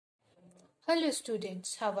Hello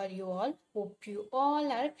students, how are you all? Hope you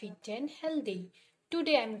all are fit and healthy.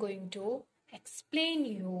 Today I am going to explain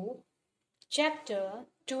you Chapter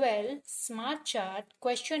 12 Smart Chart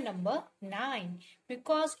question number 9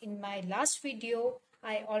 because in my last video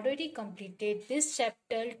I already completed this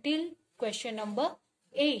chapter till question number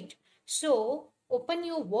 8. So open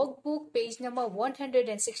your workbook page number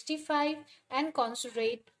 165 and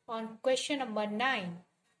concentrate on question number 9.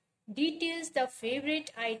 Details the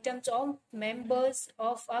favorite items of members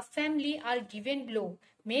of a family are given below.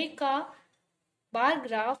 Make a bar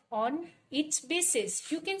graph on its basis.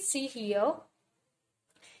 You can see here.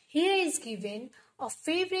 Here is given a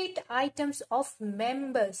favorite items of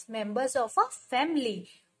members of a family.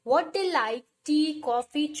 What they like, tea,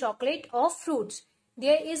 coffee, chocolate or fruits.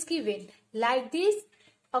 There is given like this.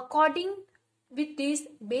 According with this,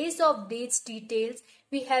 base of these details,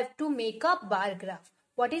 we have to make a bar graph.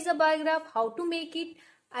 What is a bar graph? How to make it?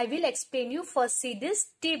 I will explain you. First see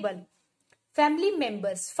this table. Family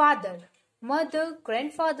members, father, mother,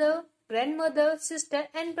 grandfather, grandmother, sister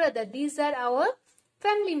and brother. These are our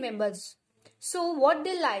family members. So what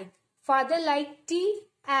they like? Father like tea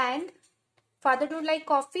and father don't like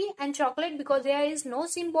coffee and chocolate because there is no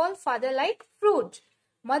symbol. Father like fruit.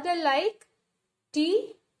 Mother like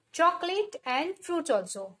tea, chocolate and fruit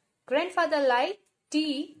also. Grandfather like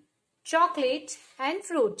tea, chocolate and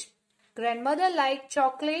fruit. Grandmother like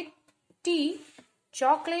chocolate, tea,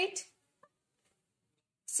 chocolate.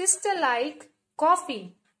 Sister like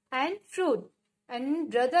coffee and fruit. And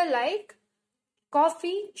brother like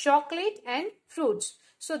coffee, chocolate and fruits.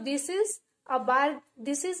 So this is a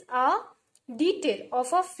detail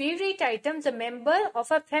of a favorite items a member of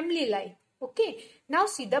a family like. Okay. Now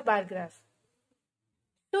see the bar graph.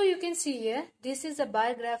 So you can see here, this is a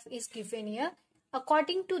bar graph is given here.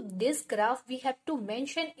 According to this graph, we have to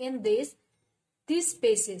mention in these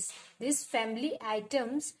spaces, these family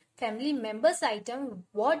items, family members item,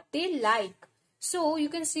 what they like. So you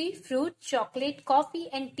can see fruit, chocolate, coffee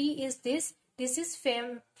and tea is this. This is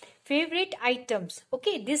favorite items.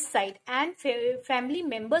 Okay, this side and family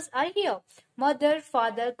members are here. Mother,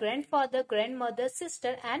 father, grandfather, grandmother,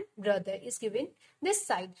 sister and brother is given this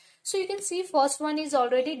side. So you can see first one is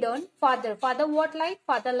already done. Father what like?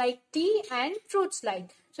 Father like tea and fruits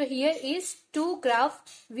like. So here is two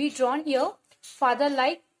graph we drawn here. Father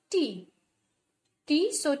like tea.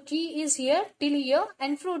 So tea is here till here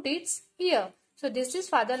and fruit is here. So this is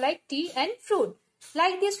father like tea and fruit.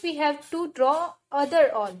 Like this we have to draw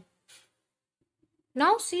other all.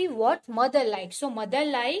 Now see what mother likes. So mother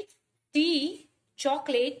like tea,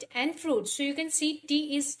 chocolate and fruit. So you can see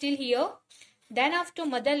tea is still here. Then after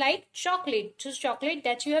mother like chocolate. So chocolate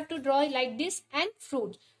that you have to draw like this and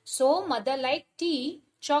fruit. So mother like tea,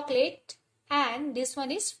 chocolate and this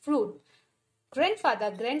one is fruit.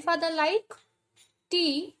 Grandfather like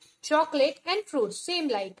tea, chocolate and fruit. Same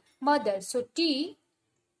like mother. So tea,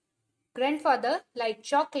 grandfather like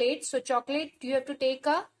chocolate. So chocolate you have to take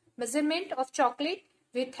a measurement of chocolate.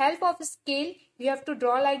 With help of a scale you have to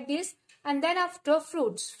draw like this. And then after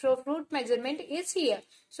fruits. So fruit measurement is here.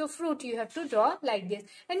 So fruit you have to draw like this.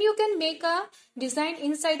 And you can make a design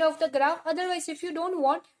inside of the graph. Otherwise if you don't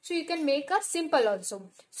want, so you can make a simple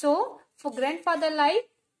also. So for grandfather like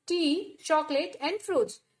tea, chocolate and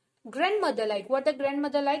fruits. Grandmother like, what the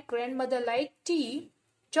grandmother like? Grandmother like tea,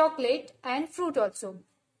 chocolate and fruit also.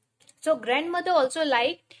 So grandmother also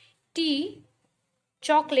like tea,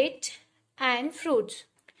 chocolate and fruits.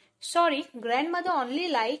 Sorry, grandmother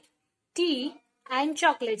only like tea and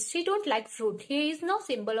chocolate. She don't like fruit. Here is no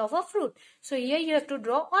symbol of a fruit. So here you have to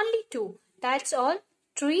draw only two. That's all.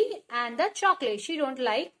 Tree and the chocolate. She don't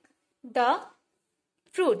like the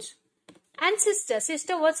fruits. And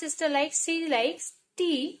sister, what sister likes? She likes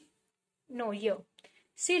tea. No, here.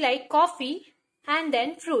 She like coffee and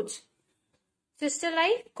then fruits. Sister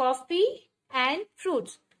like coffee and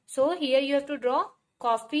fruits. So here you have to draw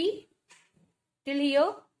coffee till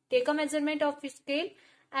here. Take a measurement of scale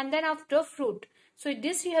and then after fruit. So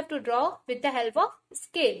this you have to draw with the help of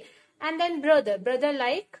scale. And then brother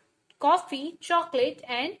like coffee, chocolate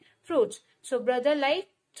and fruits. So brother like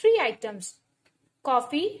three items.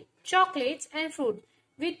 Coffee, chocolates and fruit.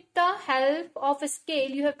 With the help of a scale,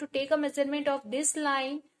 you have to take a measurement of this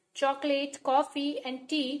line, chocolate, coffee and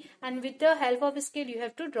tea, and with the help of a scale, you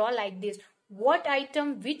have to draw like this. What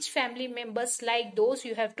item, which family members like, those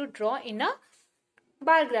you have to draw in a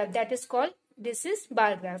bar graph. That is called, this is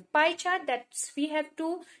bar graph. Pie chart that we have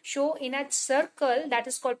to show in a circle, that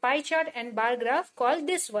is called pie chart, and bar graph called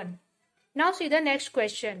this one. Now see the next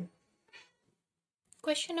question.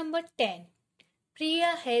 Question number 10.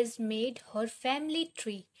 Priya has made her family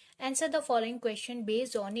tree Answer the following question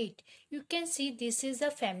based on it. You can see this is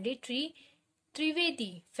a family tree,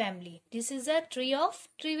 Trivedi family. This is a tree of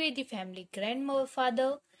Trivedi family.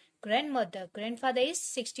 Grandfather, grandfather is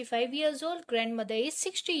 65 years old, grandmother is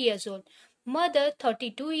 60 years old, mother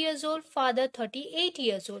 32 years old, father 38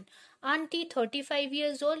 years old, auntie 35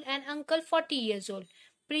 years old, and uncle 40 years old.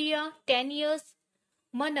 Priya 10 years,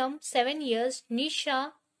 Manam 7 years,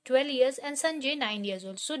 Nisha 12 years, and Sanjay 9 years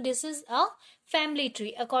old. So this is a family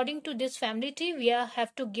tree. According to this family tree, we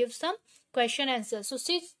have to give some question answer. So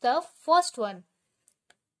see the first one.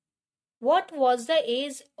 What was the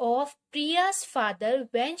age of Priya's father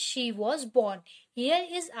when she was born? Here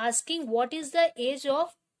is asking what is the age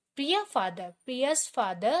of Priya's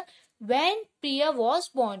father when Priya was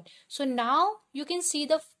born. So now you can see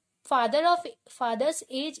the father's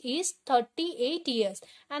age is 38 years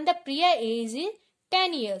and the Priya age is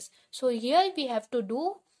 10 years. So here we have to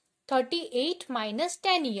do 38 minus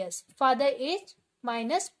 10 years. Father age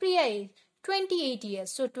minus Priya age, 28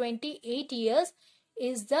 years. So 28 years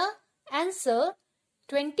is the answer.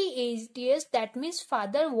 28 years, that means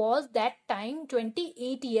father was that time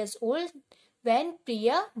 28 years old when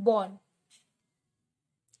Priya born.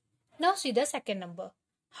 Now see the second number.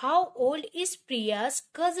 How old is Priya's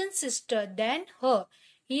cousin sister than her?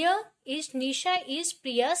 Here is Nisha is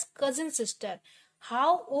Priya's cousin sister.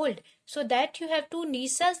 How old? So that you have to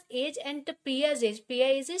Nisha's age and the Priya's age.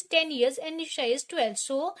 Priya's age is 10 years and Nisha is 12.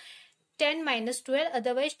 So 10 minus 12,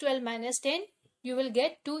 otherwise 12 minus 10, you will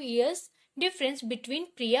get 2 years difference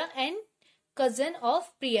between Priya and cousin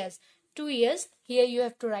of Priya's. 2 years. Here you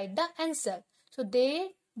have to write the answer. So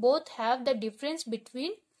they both have the difference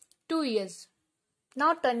between 2 years.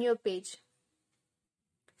 Now turn your page.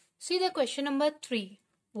 See the question number 3.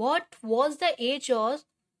 What was the age of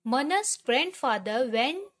Manas' grandfather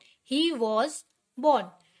when he was born?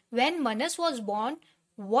 When Manas was born,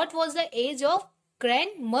 what was the age of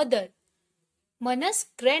grandmother? Manas'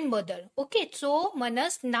 grandmother. Okay, so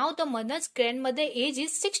now the Manas' grandmother age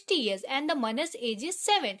is 60 years and the Manas' age is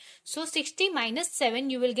 7. So 60 minus 7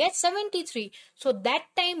 you will get 73. So that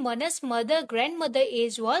time Manas' grandmother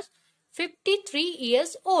age was 53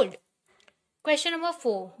 years old. Question number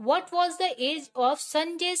 4. What was the age of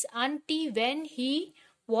Sanjay's auntie when he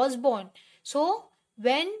was born? So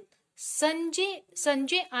when Sanjay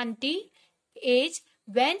auntie age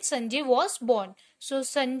when Sanjay was born. So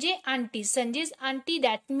Sanjay's auntie,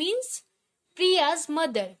 that means Priya's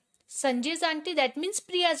mother. Sanjay's auntie, that means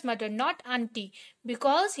Priya's mother, not auntie,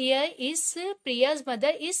 because here is Priya's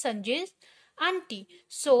mother is Sanjay's auntie.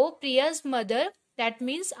 So Priya's mother, that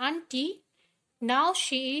means auntie. Now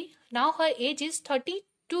her age is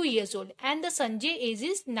 32 years old and the Sanjay age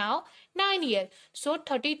is now 9 years. So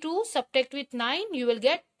 32 subtract with 9, you will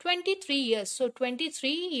get 23 years. So 23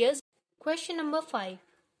 years. Question number 5.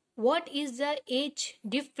 What is the age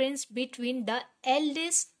difference between the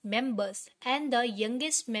eldest members and the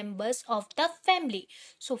youngest members of the family?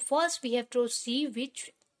 So first we have to see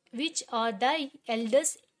which are the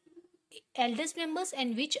eldest members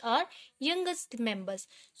and which are youngest members.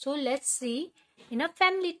 So let's see in a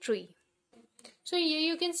family tree. So here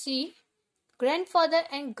you can see grandfather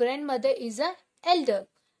and grandmother is a elder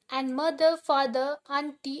and mother, father,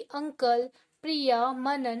 auntie, uncle, Priya,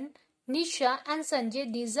 Manan, Nisha and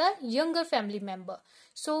Sanjay, these are younger family member.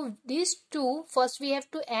 So these two, first we have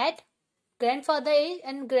to add grandfather age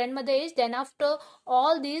and grandmother age. Then after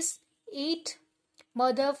all these 8,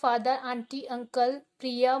 mother, father, auntie, uncle,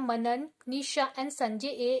 Priya, Manan, Nisha and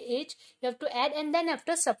Sanjay age, you have to add and then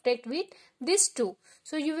after subtract with these two.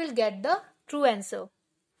 So you will get the true answer.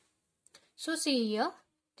 So see here,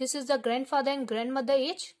 this is the grandfather and grandmother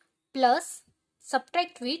age plus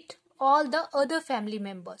subtract with all the other family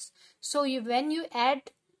members. So when you add,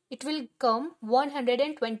 it will come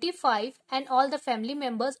 125 and all the family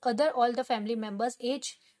members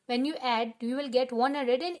age. When you add, you will get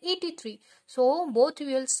 183. So both you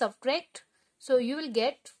will subtract. So you will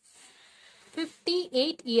get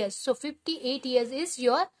 58 years. So 58 years is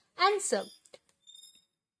your answer.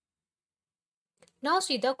 Now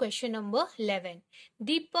see the question number 11.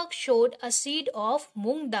 Deepak showed a seed of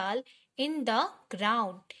moong dal in the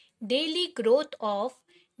ground. Daily growth of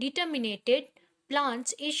determined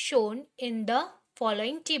plants is shown in the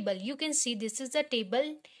following table. You can see this is the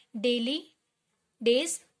table. Daily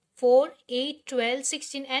days 4, 8, 12,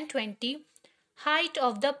 16 and 20. Height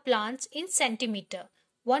of the plants in centimeter.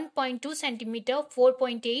 1.2 centimeter,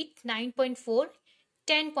 4.8, 9.4,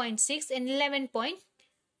 10.6 and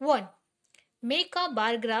 11.1. Make a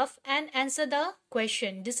bar graph and answer the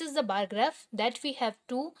question. This is the bar graph that we have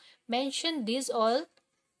to mention these all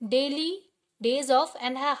daily days of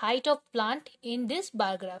and height of plant in this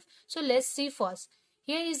bar graph. So let's see first.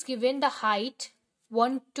 Here is given the height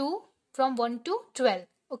 1 to from 1 to 12.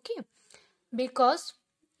 Okay, because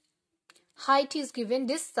height is given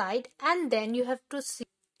this side, and then you have to see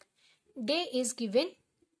day is given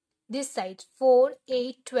this side 4,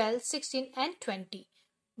 8, 12, 16 and 20,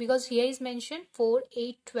 because here is mentioned 4,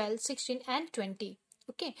 8, 12, 16 and 20.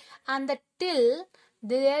 Okay, and the till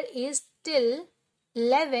there is till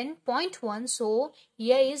 11.1, so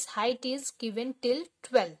here is height is given till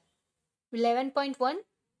 12. 11.1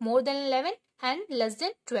 more than 11 and less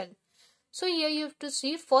than 12. So here you have to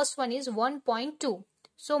see first one is 1.2.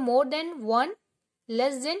 So more than 1,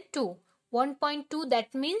 less than 2. 1.2,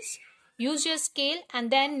 that means use your scale and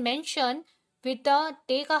then mention with a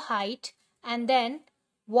take a height, and then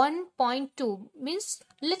 1.2 means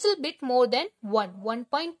little bit more than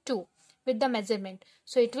 1.2 with the measurement.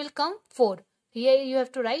 So it will come 4. Here you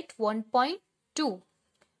have to write 1.2.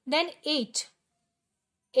 Then 8.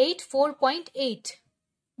 4.8.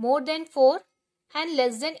 More than 4 and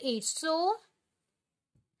less than 8. So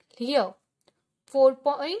here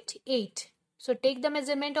 4.8. So take the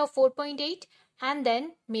measurement of 4.8 and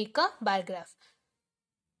then make a bar graph.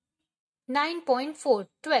 9.4,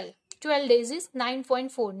 12. 12 days is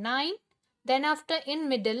 9.4. 9. Then after in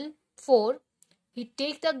middle 4, you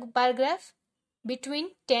take the bar graph between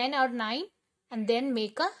 10 or 9 and then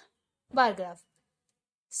make a bar graph.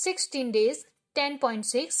 16 days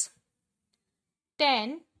 10.6.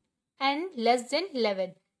 10 and less than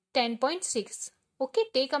 11, 10.6. Okay,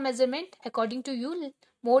 take a measurement according to you,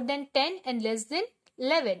 more than 10 and less than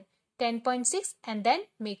 11, 10.6, and then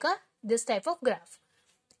make a this type of graph.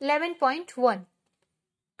 11.1,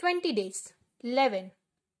 20 days 11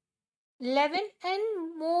 and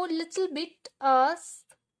more little bit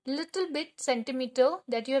centimeter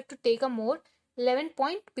that you have to take a more 11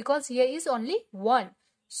 point, because here is only 1.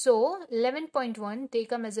 So 11.1,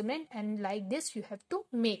 take a measurement and like this you have to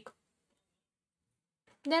make.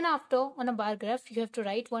 Then after on a bar graph you have to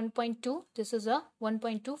write 1.2. This is a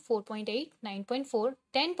 1.2, 4.8, 9.4,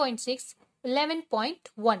 10.6,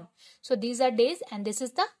 11.1. So these are days and this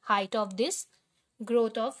is the height of this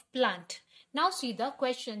growth of plant. Now see the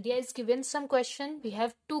question. There is given some question. We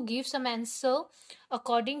have to give some answer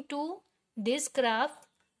according to this graph.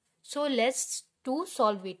 So let's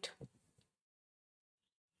solve it.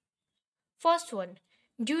 First one,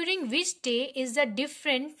 during which day is the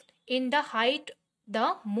difference in the height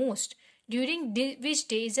the most? During which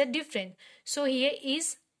day is the difference? So here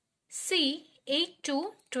is C, 8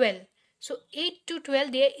 to 12. So 8 to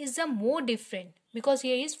 12 there is a more different, because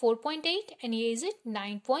here is 4.8 and here is it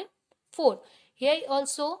 9.4. Here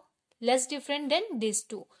also less different than these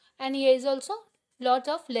two, and here is also lot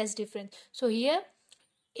of less difference. So here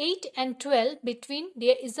 8 and 12 between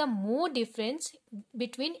there is a more difference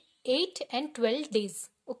between 8 and 12 days.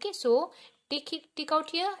 Okay, so take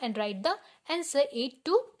out here and write the answer 8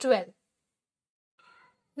 to 12.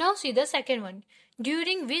 Now see the second one.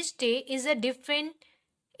 During which day is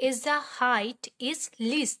the height is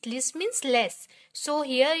least. Least means less. So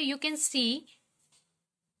here you can see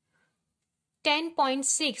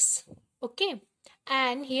 10.6. Okay,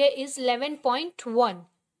 and here is 11.1.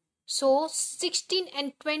 So 16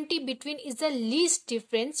 and 20 between is the least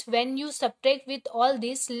difference. When you subtract with all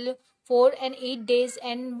these 4 and 8 days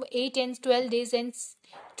and 8 and 12 days and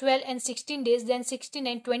 12 and 16 days, then 16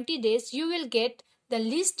 and 20 days, you will get the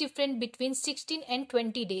least difference between 16 and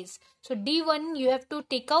 20 days. So D1 you have to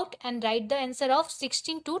take out and write the answer of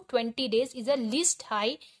 16 to 20 days is the least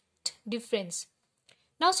height difference.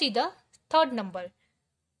 Now see the third number.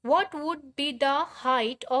 What would be the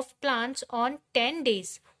height of plants on 10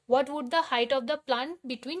 days? What would the height of the plant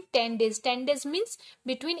between 10 days? 10 days means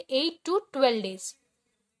between 8 to 12 days.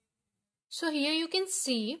 So here you can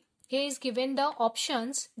see, here is given the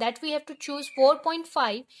options that we have to choose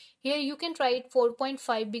 4.5. Here you can write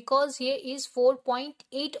 4.5 because here is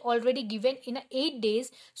 4.8 already given in 8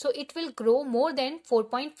 days. So it will grow more than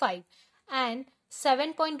 4.5. And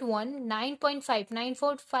 7.1, 9.5,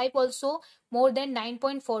 9.5 also more than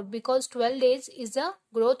 9.4 because 12 days is a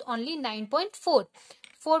growth only 9.4.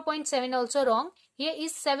 4.7 also wrong. Here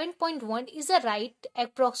is 7.1 is a right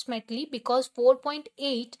approximately because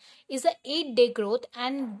 4.8 is a 8-day growth,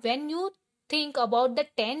 and when you think about the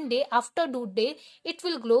 10 day after due day, it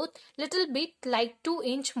will grow little bit like 2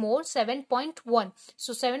 inch more, 7.1.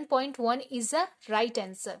 So 7.1 is a right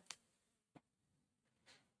answer.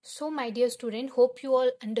 So my dear student, hope you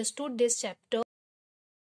all understood this chapter.